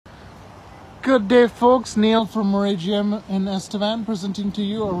Good day, folks. Neil from GM in Estevan presenting to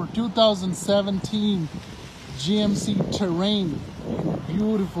you our 2017 GMC Terrain in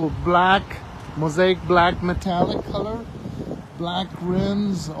beautiful black, mosaic black metallic color, black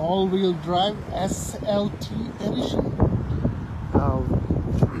rims, all-wheel drive SLT edition.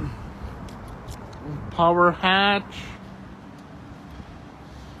 Power hatch,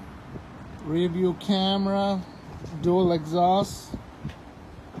 rear view camera, dual exhaust.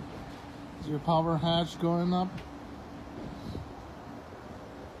 Your power hatch going up.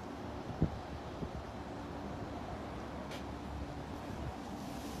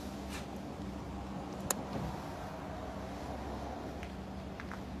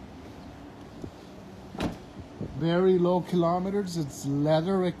 Very low kilometers. It's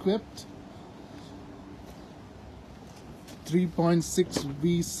leather equipped. 3.6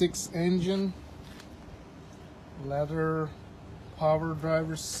 V6 engine. Leather power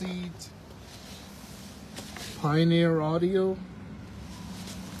driver's seat. Pioneer audio,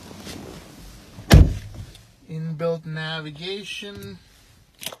 inbuilt navigation,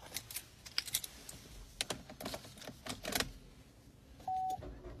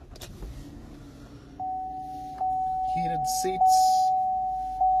 heated seats,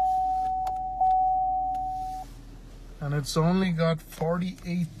 and it's only got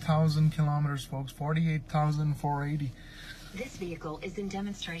 48,000 kilometers, folks. 48,480. This vehicle is in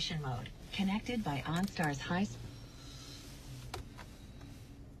demonstration mode, connected by OnStar's high.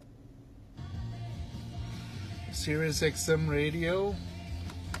 Sirius XM radio.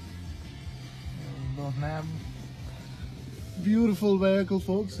 Don't have beautiful vehicle,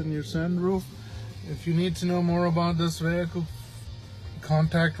 folks, in your sunroof. If you need to know more about this vehicle,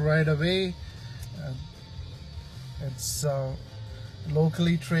 contact right away. It's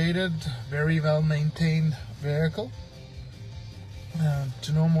locally traded, very well maintained vehicle.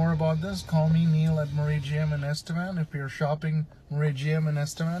 To know more about this, call me, Neil, at GM in Estevan. If you're shopping GM in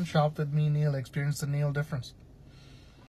Estevan, shop with me, Neil. Experience the Neil difference.